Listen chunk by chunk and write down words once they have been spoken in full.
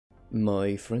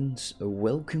My friends,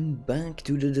 welcome back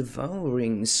to the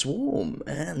Devouring Swarm,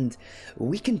 and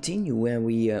we continue where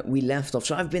we left off.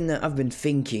 So I've been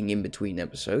thinking in between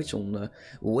episodes on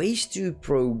ways to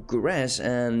progress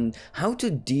and how to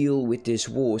deal with this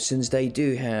war, since they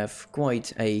do have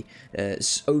quite a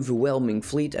overwhelming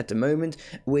fleet at the moment,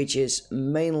 which is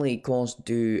mainly caused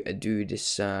to do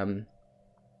this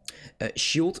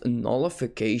shield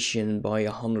nullification by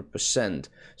 100%,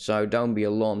 so don't be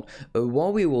alarmed.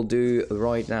 What we will do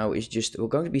right now is we're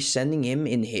going to be sending him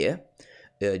in here,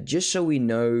 just so we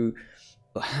know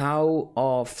how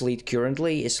our fleet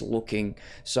currently is looking.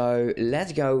 So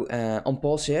let's go on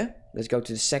pause here. Let's go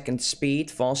to the second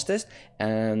speed, fastest,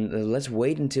 and let's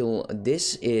wait until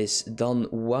this is done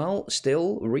while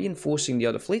still reinforcing the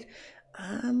other fleet.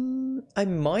 I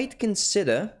might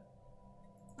consider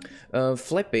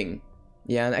flipping.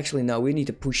 Yeah, and actually now we need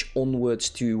to push onwards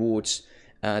towards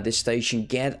this station,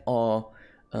 get our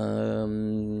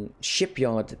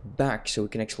shipyard back so we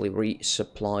can actually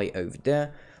resupply over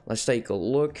there. Let's take a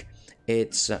look.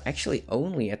 It's actually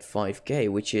only at 5k,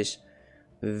 which is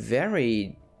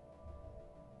very,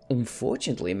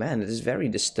 unfortunately, man, it is very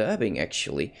disturbing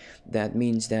actually. That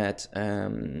means that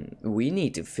we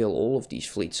need to fill all of these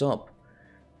fleets up.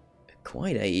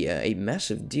 Quite a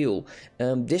massive deal.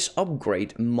 This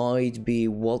upgrade might be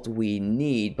what we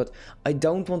need, but I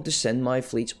don't want to send my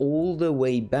fleets all the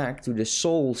way back to the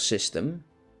Sol system.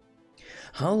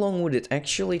 How long would it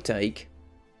actually take?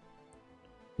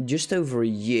 Just over a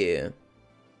year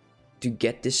to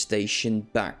get this station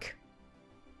back.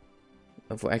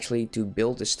 For actually to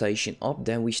build the station up,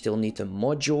 then we still need the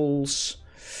modules.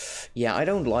 Yeah, I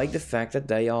don't like the fact that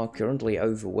they are currently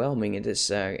overwhelming. It is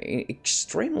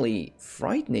extremely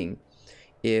frightening,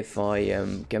 if I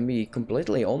can be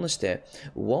completely honest there.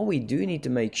 What we do need to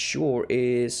make sure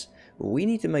is, we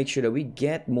need to make sure that we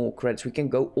get more credits. We can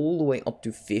go all the way up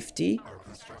to 50.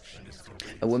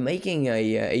 We're making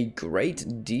a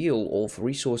great deal of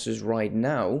resources right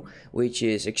now, which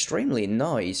is extremely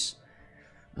nice.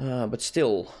 But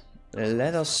still,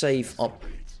 let us save up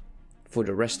for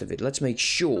the rest of it. Let's make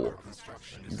sure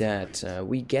that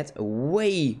we get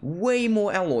way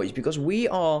more alloys, because we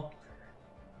are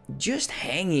just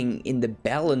hanging in the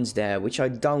balance there, which I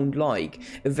don't like.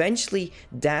 Eventually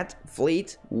that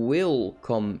fleet will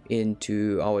come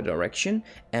into our direction,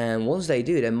 and once they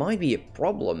do, there might be a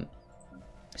problem.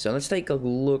 So let's take a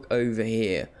look over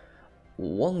here.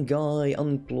 One guy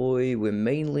unemployed. We're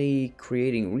mainly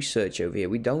creating research over here.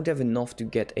 We don't have enough to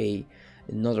get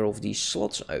another of these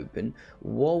slots open.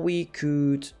 What we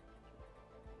could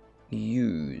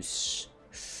use,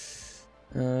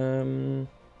 no,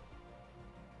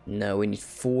 we need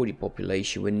 40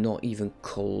 population. We're not even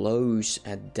close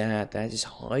at that. That is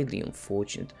highly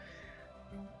unfortunate.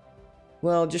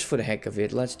 Well, just for the heck of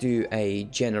it, let's do a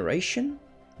generation,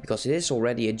 because it is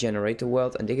already a generator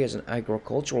world and there is an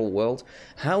agricultural world.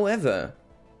 However,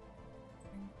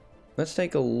 let's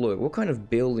take a look. What kind of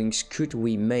buildings could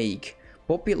we make?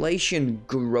 Population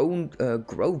grow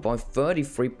by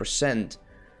 33%.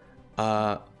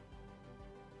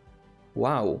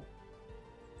 Wow.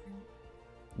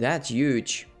 That's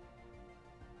huge.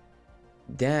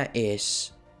 That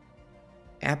is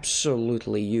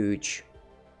absolutely huge.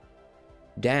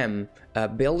 Damn.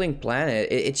 Building planet,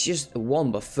 it's just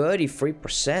one, but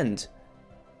 33%.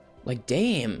 Like,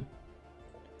 damn.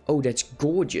 Oh, that's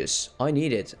gorgeous. I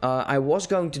need it. I was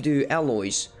going to do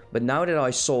alloys, but now that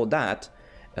I saw that,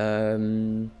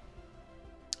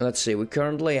 let's see, we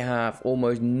currently have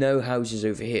almost no houses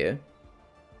over here.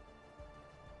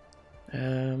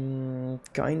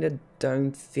 Kinda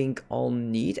don't think I'll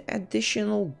need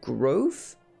additional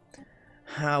growth.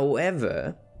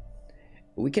 However,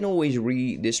 we can always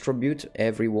redistribute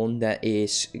everyone that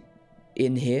is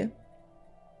in here.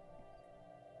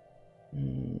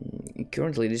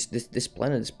 Currently, this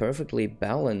planet is perfectly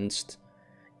balanced.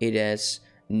 It has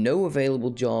no available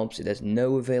jobs, it has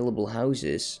no available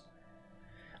houses.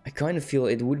 I kind of feel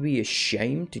it would be a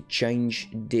shame to change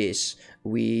this.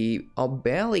 We are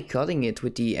barely cutting it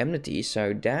with the amenities,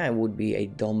 so that would be a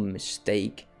dumb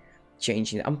mistake,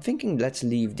 changing it. I'm thinking let's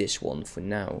leave this one for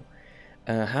now.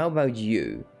 How about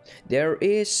you? There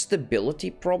is stability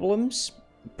problems,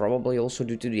 probably also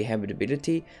due to the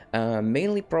habitability,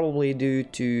 mainly probably due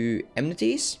to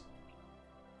amenities.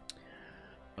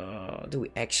 Do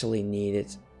we actually need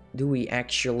it? Do we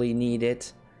actually need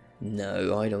it?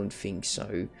 No, I don't think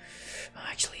so.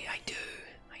 Actually, I do.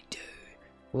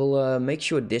 We'll make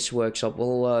sure this works up.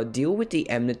 We'll deal with the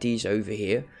amenities over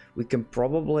here. We can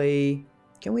probably...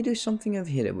 Can we do something over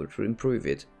here that would improve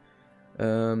it?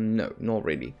 No, not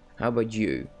really. How about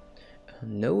you?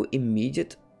 No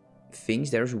immediate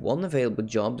things. There's one available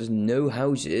job. There's no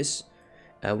houses.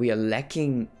 We are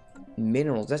lacking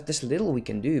minerals. There's little we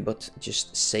can do, but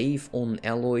just save on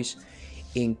alloys.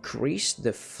 Increase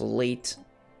the fleet.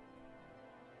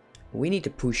 We need to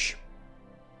push.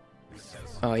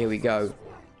 Oh, here we go.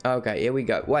 Okay, here we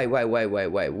go. Wait.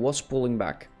 What's pulling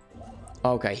back?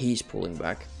 Okay, he's pulling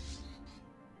back.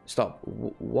 Stop.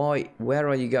 Why? Where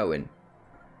are you going?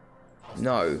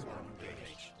 No.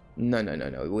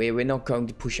 No. We're not going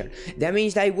to push out. That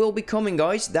means they will be coming,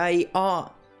 guys. They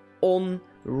are on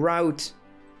route.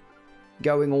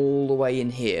 Going all the way in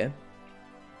here.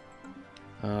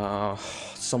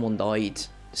 Someone died.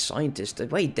 The scientist.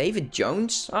 Wait, David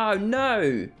Jones? Oh,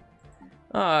 no.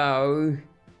 Oh.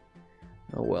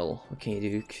 Oh, well. What can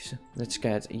you do? Let's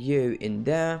get you in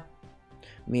there.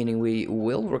 Meaning we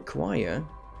will require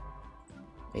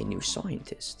a new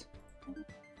scientist.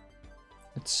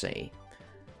 Let's see.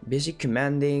 Busy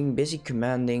commanding.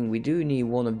 We do need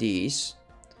one of these.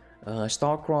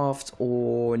 StarCraft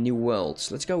or New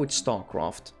Worlds. Let's go with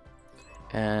StarCraft.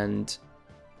 And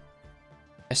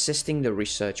assisting the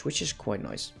research, which is quite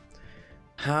nice.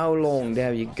 How long?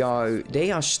 There you go.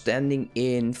 They are standing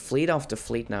in fleet after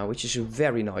fleet now, which is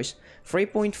very nice.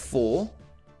 3.4.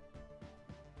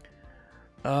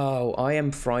 Oh, I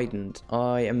am frightened.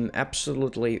 I am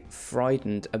absolutely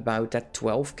frightened about that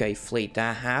 12k fleet.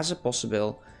 That has a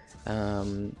possible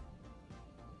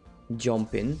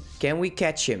jump in. Can we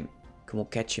catch him? Come on,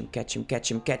 catch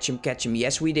him.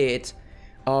 Yes, we did.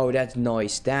 Oh, that's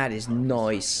nice. That is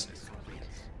nice.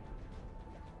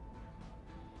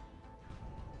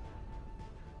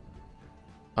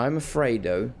 I'm afraid,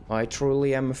 though. I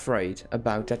truly am afraid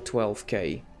about that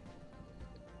 12k.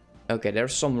 Okay,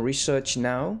 there's some research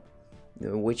now,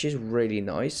 which is really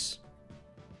nice.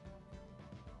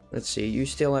 Let's see, you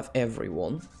still have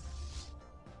everyone.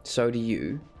 So do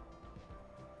you.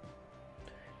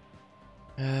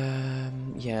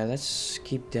 Yeah, let's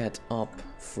keep that up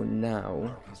for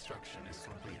now.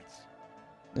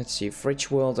 Let's see, Fridge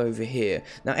World over here.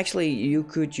 Now, actually, you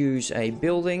could use a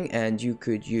building and you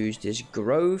could use this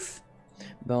grove.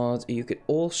 But you could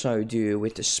also do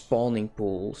with the spawning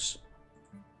pools.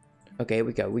 Okay, here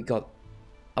we go. We got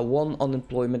a 1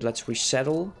 unemployment. Let's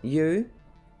resettle you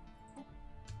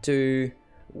to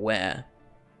where?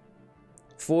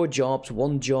 4 jobs,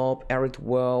 1 job, arid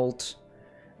world.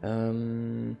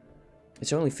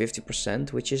 It's only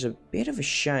 50%, which is a bit of a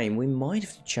shame. We might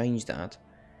have to change that.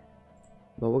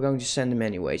 But we're going to send them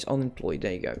anyways. Unemployed,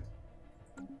 there you go.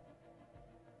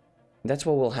 That's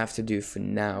what we'll have to do for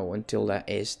now until that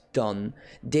is done.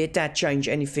 Did that change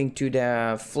anything to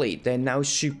their fleet? They're now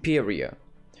superior.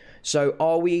 So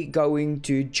are we going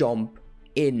to jump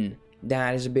in?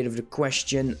 That is a bit of the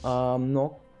question. I'm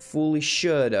not fully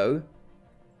sure though.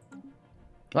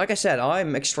 Like I said,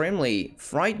 I'm extremely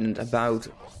frightened about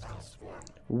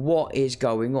what is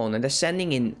going on. And they're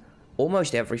sending in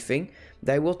almost everything.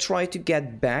 They will try to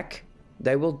get back.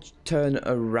 They will turn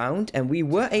around. And we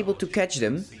were able to catch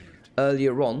them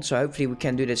earlier on, so hopefully we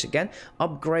can do this again.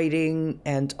 Upgrading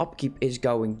and upkeep is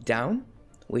going down,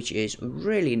 which is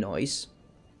really nice.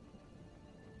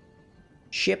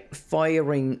 Ship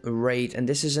firing rate, and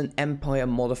this is an Empire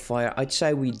modifier. I'd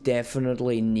say we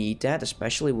definitely need that,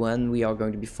 especially when we are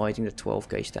going to be fighting the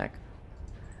 12k stack.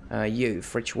 You,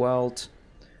 Fridge World.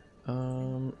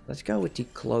 Let's go with the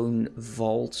clone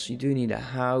vaults. You do need a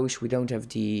house. We don't have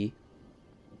the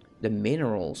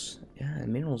minerals. Yeah,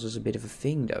 minerals is a bit of a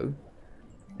thing though.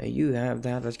 You have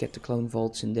that. Let's get the clone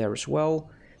vaults in there as well.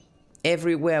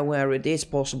 Everywhere where it is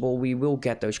possible, we will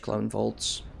get those clone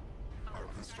vaults. Our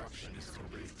construction is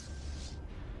complete.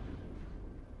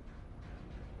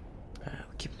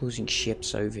 We keep losing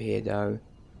ships over here though.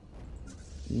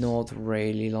 Not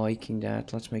really liking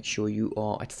that. Let's make sure you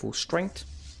are at full strength.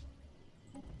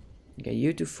 Okay,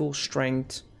 you to full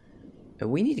strength.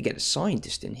 We need to get a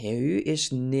scientist in here. Who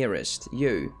is nearest?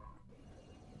 You.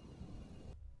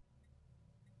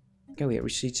 Okay, we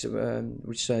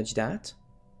research that.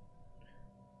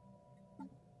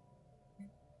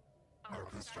 Our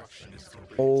construction is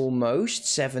complete. Almost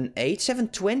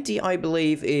 720 I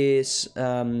believe is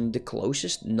the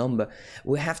closest number.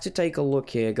 We have to take a look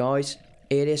here, guys.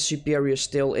 It is superior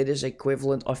still. It is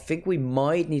equivalent. I think we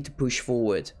might need to push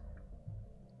forward.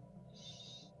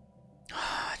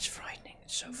 It's frightening.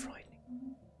 It's so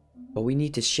frightening. But we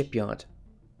need this shipyard.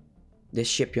 This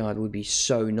shipyard would be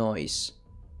so nice.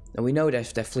 And we know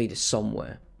that their fleet is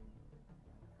somewhere.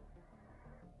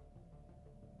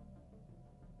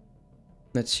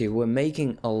 Let's see, we're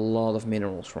making a lot of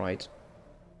minerals, right?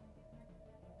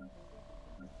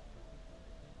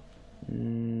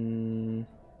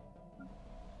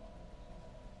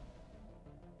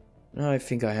 I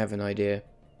think I have an idea.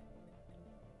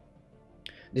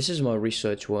 This is my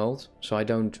research world, so I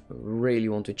don't really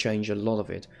want to change a lot of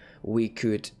it. We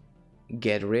could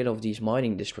get rid of these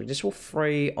mining districts. This will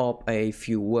free up a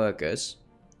few workers.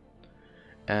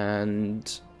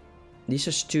 And this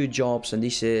is 2 jobs, and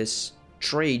this is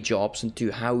 3 jobs and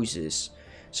 2 houses.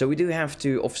 So we do have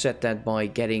to offset that by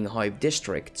getting hive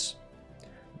districts.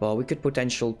 But we could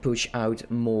potentially push out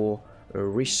more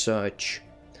research.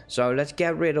 So let's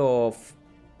get rid of...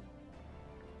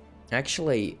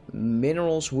 Actually,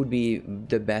 minerals would be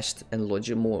the best and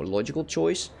more logical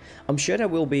choice. I'm sure there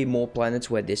will be more planets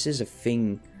where this is a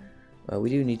thing. We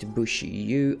do need to push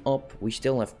you up. We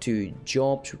still have 2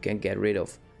 jobs. We can get rid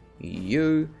of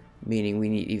you, meaning we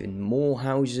need even more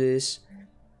houses.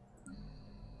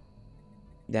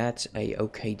 That's a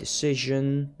okay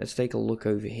decision. Let's take a look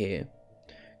over here.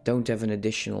 Don't have an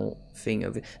additional thing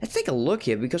over. Let's take a look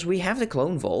here because we have the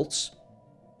clone vaults.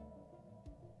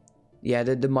 Yeah,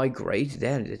 the migrate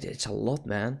there, it's a lot,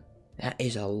 man. That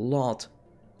is a lot.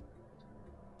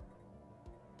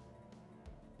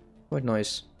 Quite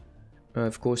nice.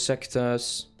 Of course,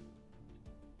 sectors.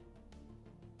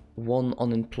 1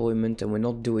 unemployment, and we're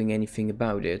not doing anything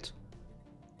about it.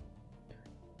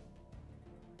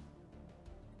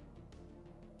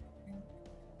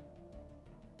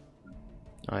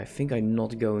 I think I'm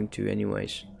not going to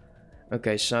anyways.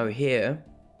 Okay, so here,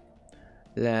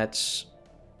 let's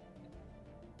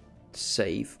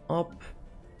save up.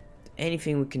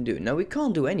 Anything we can do. Now we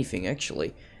can't do anything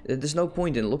actually. There's no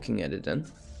point in looking at it then.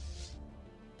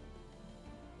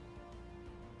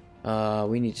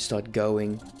 We need to start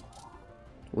going.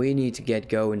 We need to get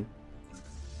going.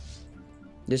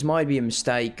 This might be a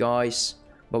mistake, guys,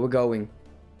 but we're going.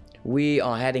 We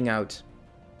are heading out.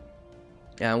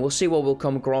 And we'll see what we'll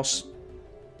come across.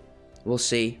 We'll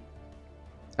see.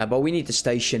 But we need the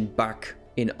station back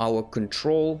in our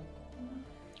control.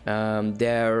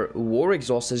 Their war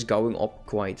exhaust is going up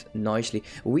quite nicely.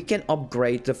 We can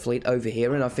upgrade the fleet over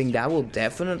here, and I think that will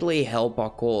definitely help our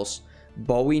cause.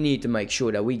 But we need to make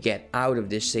sure that we get out of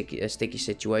this sticky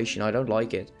situation. I don't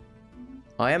like it.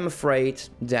 I am afraid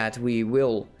that we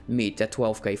will meet that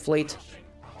 12k fleet.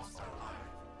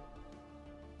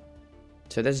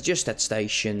 So that's just that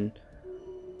station.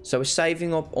 So we're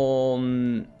saving up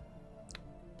on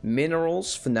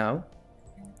minerals for now.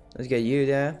 Let's get you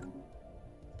there.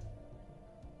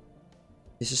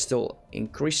 This is still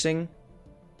increasing.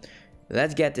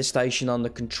 Let's get this station under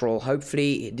control.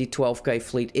 Hopefully the 12k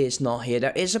fleet is not here.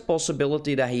 There is a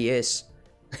possibility that he is.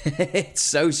 It's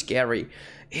so scary.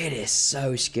 It is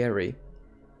so scary.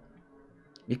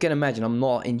 You can imagine I'm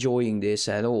not enjoying this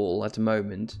at all at the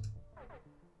moment.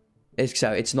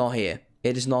 It's not here.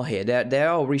 It is not here. They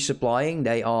are resupplying.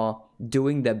 They are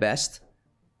doing their best.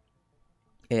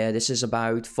 Yeah, this is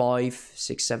about 5,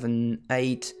 6, 7,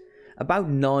 8... about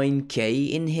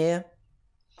 9k in here.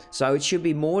 So it should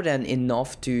be more than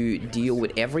enough to deal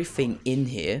with everything in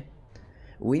here.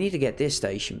 We need to get this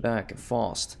station back and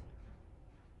fast.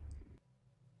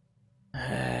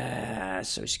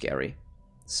 So scary.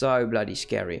 So bloody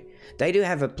scary. They do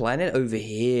have a planet over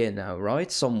here now,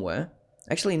 right? Somewhere.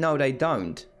 Actually, no, they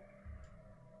don't.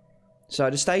 So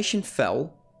the station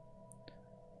fell.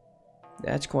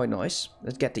 That's quite nice.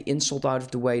 Let's get the insult out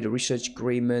of the way. The research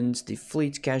agreement, the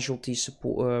fleet casualty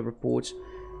support reports.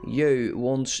 You,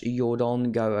 once you're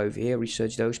done, go over here,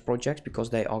 research those projects because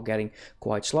they are getting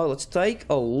quite slow. Let's take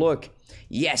a look.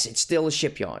 Yes, it's still a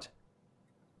shipyard.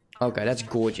 Okay, that's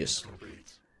gorgeous.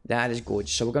 That is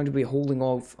gorgeous. So we're going to be holding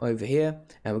off over here,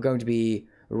 and we're going to be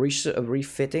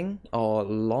refitting our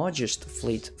largest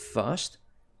fleet first.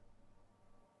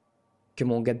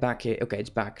 Come on, get back here. Okay, it's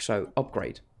back. So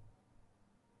upgrade.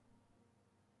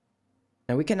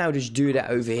 And we can now just do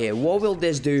that over here. What will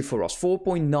this do for us?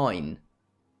 4.9.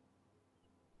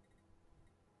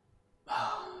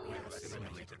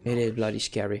 It is bloody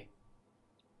scary.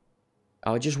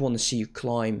 I just want to see you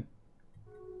climb.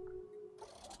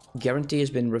 Guarantee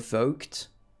has been revoked.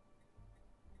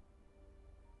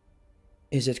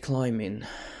 Is it climbing?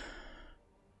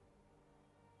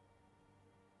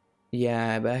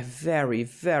 Yeah, but very,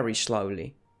 very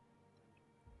slowly.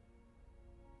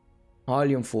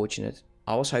 Highly unfortunate.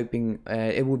 I was hoping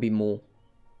it would be more.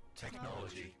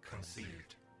 Technology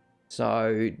conceived.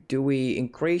 So, do we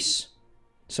increase?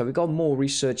 So we got more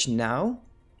research now.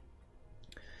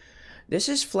 This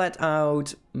is flat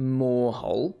out more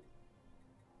hull.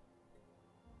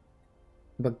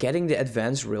 But getting the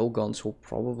advanced railguns will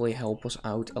probably help us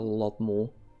out a lot more.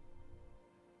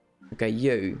 Okay,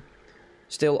 you.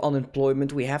 Still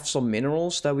unemployment. We have some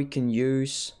minerals that we can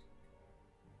use.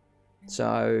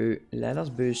 So let us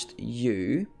boost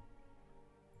you.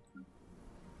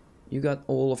 You got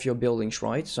all of your buildings,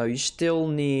 right? So you still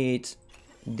need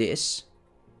this.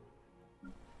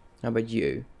 How about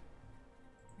you?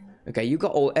 Okay, you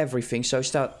got everything. So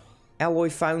start alloy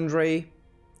foundry.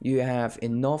 You have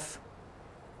enough.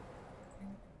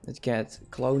 Let's get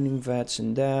cloning vats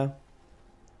in there.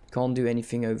 Can't do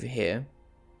anything over here.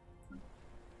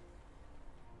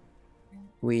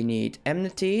 We need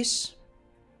amenities.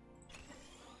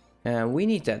 And we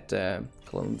need that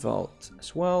clone vault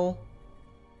as well.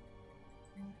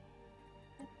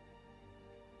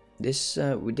 This,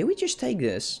 did we just take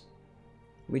this?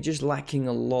 We're just lacking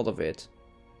a lot of it.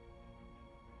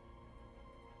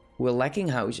 We're lacking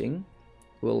housing.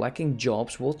 We're lacking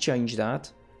jobs. We'll change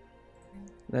that.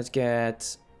 Let's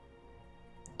get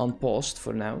unpaused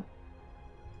for now.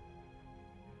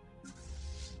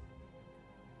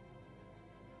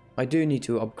 I do need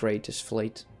to upgrade this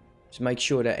fleet. To make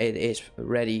sure that it is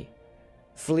ready.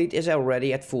 Fleet is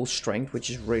already at full strength, which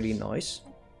is really nice.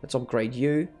 Let's upgrade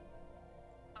you.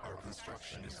 Our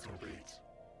construction is complete.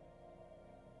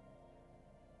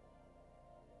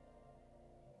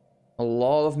 A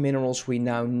lot of minerals we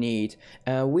now need.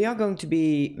 We are going to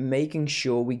be making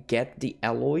sure we get the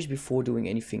alloys before doing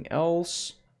anything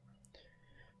else.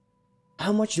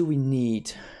 How much do we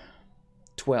need?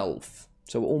 12.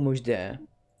 So we're almost there.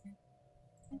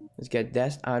 Let's get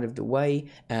that out of the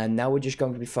way. And now we're just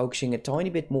going to be focusing a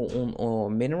tiny bit more on our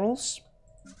minerals.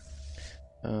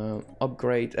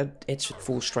 Upgrade. It's at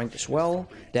full strength as well.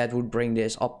 That would bring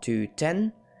this up to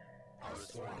 10.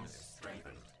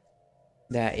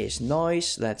 That is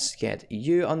nice. Let's get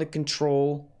you under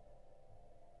control.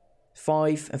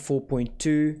 5 and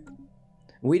 4.2.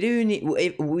 We do need...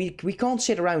 We can't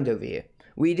sit around over here.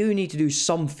 We do need to do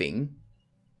something.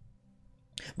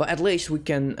 But at least we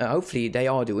can... hopefully they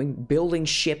are doing... building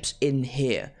ships in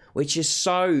here. Which is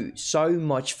so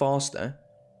much faster.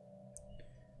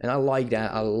 And I like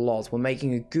that a lot. We're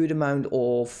making a good amount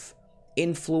of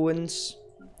influence.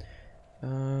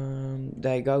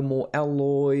 There you go. More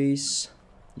alloys.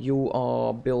 You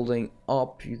are building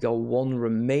up. You got one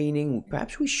remaining.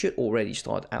 Perhaps we should already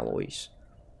start alloys.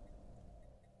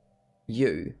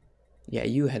 You. Yeah,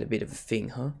 you had a bit of a thing,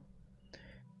 huh?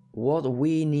 What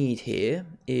we need here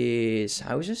is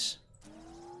houses.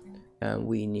 And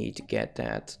we need to get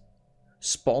that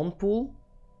spawn pool.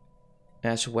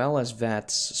 As well as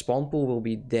that spawn pool will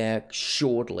be there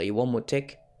shortly. One more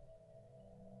tick.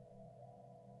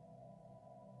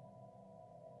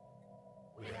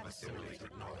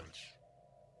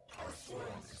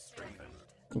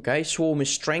 Okay, swarm is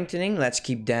strengthening. Let's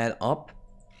keep that up.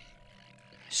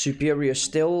 Superior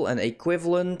still and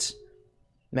equivalent.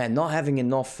 Man, not having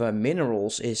enough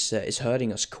minerals is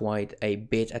hurting us quite a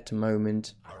bit at the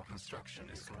moment. Our construction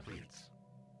is complete.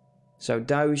 So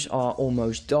those are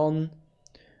almost done.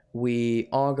 We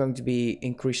are going to be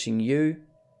increasing you.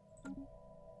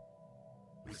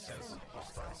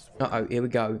 Uh-oh, here we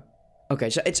go. Okay,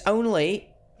 so it's only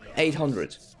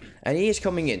 800. And he is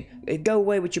coming in. Go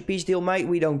away with your peace deal, mate.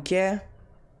 We don't care.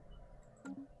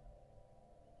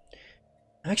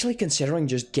 I'm actually considering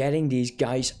just getting these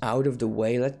guys out of the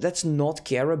way. Let's not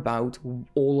care about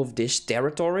all of this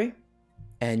territory.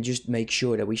 And just make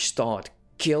sure that we start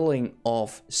killing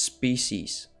off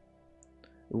species.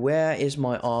 Where is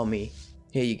my army?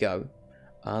 Here you go.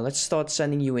 Let's start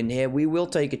sending you in here. We will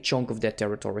take a chunk of that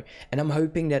territory. And I'm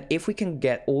hoping that if we can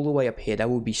get all the way up here, that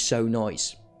would be so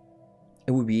nice.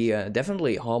 It would be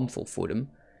definitely harmful for them.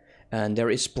 And there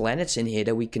is planets in here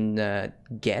that we can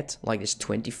get, like this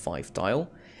 25 tile.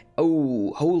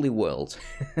 Oh, holy world.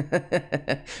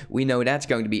 We know that's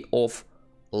going to be off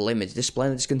limits. This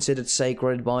planet is considered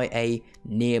sacred by a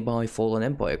nearby fallen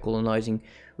empire. Colonizing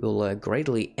will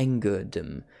greatly anger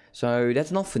them. So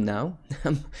that's not for now.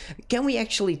 Can we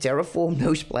actually terraform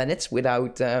those planets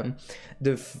without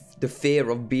the fear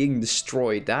of being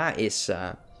destroyed? That is...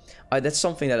 that's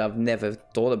something that I've never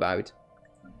thought about.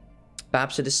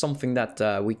 Perhaps it is something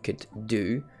that we could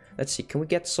do. Let's see, can we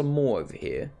get some more over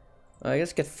here?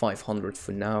 Let's get 500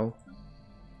 for now.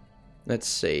 Let's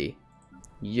see.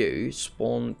 You,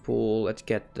 spawn pool, let's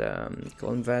get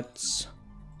clone vets.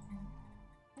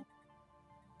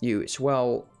 You as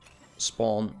well.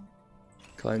 Spawn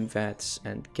clone vets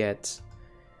and get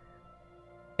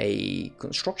a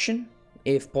construction,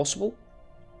 if possible.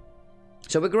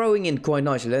 So we're growing in quite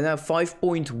nicely. They're now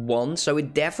 5.1, so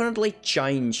it definitely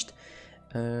changed.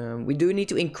 We do need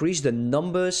to increase the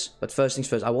numbers, but first things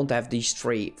first, I want to have these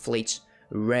 3 fleets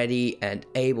ready and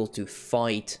able to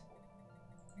fight.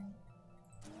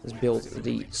 Let's build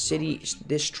the city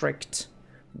district.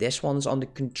 This one's under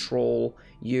control.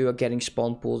 You are getting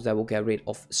spawn pools that will get rid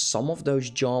of some of those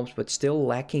jobs, but still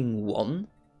lacking 1.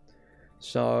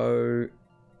 So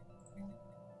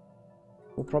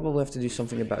we'll probably have to do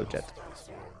something about that.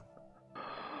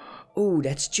 Oh,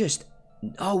 that's just...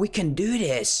 Oh, we can do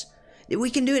this. We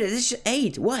can do it. This is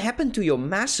 8. What happened to your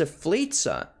massive fleet,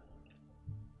 sir?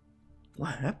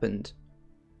 What happened?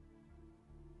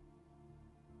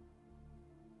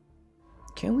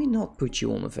 Can we not put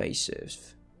you on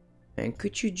evasive? And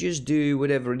could you just do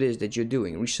whatever it is that you're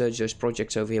doing? Research those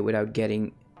projects over here without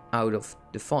getting out of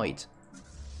the fight.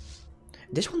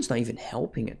 This one's not even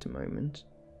helping at the moment.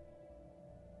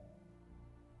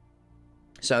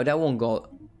 So that one got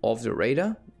off the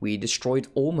radar. We destroyed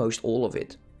almost all of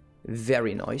it.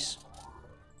 Very nice.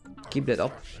 Keep that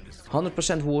up.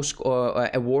 100%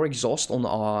 war exhaust on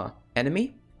our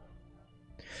enemy.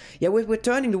 Yeah, we're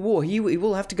turning the war. He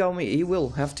will have to go. He will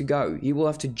have to go. He will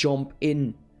have to jump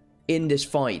in this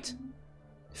fight.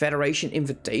 Federation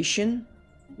invitation.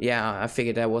 Yeah, I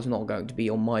figured that was not going to be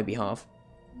on my behalf.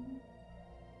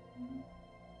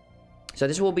 So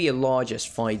this will be a largest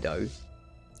fight though.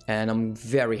 And I'm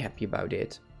very happy about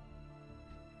it.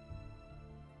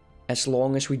 As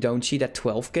long as we don't see that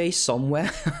 12k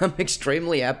somewhere, I'm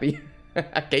extremely happy.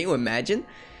 Can you imagine?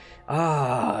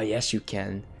 Ah, yes you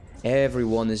can.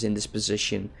 Everyone is in this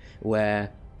position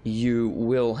where you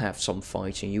will have some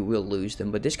fights and you will lose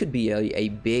them. But this could be a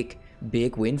big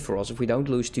win for us if we don't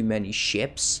lose too many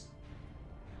ships.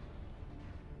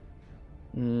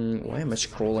 Why am I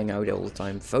scrolling out all the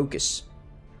time? Focus.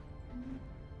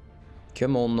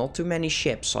 Come on, not too many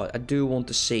ships. I do want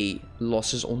to see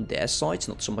losses on their sides,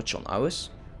 not so much on ours.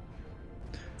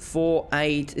 4,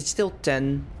 8, it's still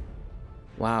 10.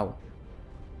 Wow.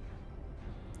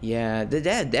 Yeah,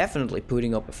 they're definitely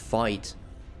putting up a fight.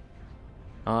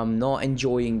 I'm not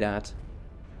enjoying that.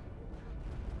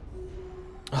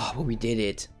 Oh, but we did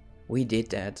it. We did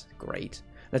that. Great.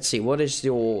 Let's see, what is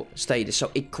your status? So,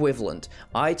 equivalent.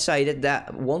 I'd say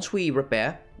that once we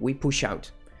repair, we push out.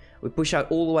 We push out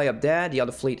all the way up there. The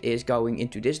other fleet is going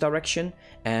into this direction.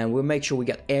 And we'll make sure we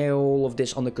get all of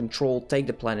this under control. Take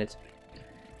the planet.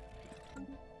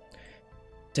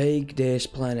 Take this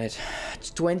planet.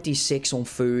 It's 26 on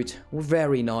food.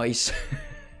 Very nice.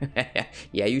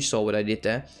 Yeah, you saw what I did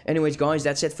there. Anyways, guys,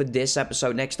 that's it for this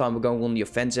episode. Next time we're going on the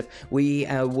offensive. We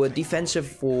were defensive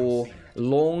for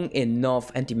long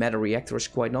enough. Antimatter reactor is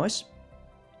quite nice.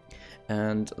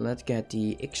 And let's get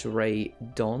the X-ray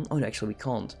done. Oh, no, actually we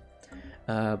can't.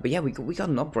 But yeah, we got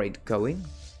an upgrade going.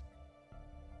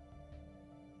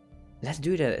 Let's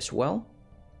do that as well.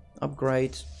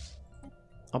 Upgrade.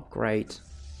 Upgrade.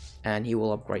 And he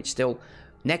will upgrade still.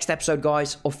 Next episode,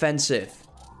 guys, offensive.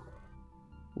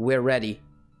 We're ready.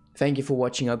 Thank you for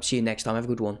watching. I hope to see you next time. Have a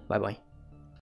good one. Bye-bye.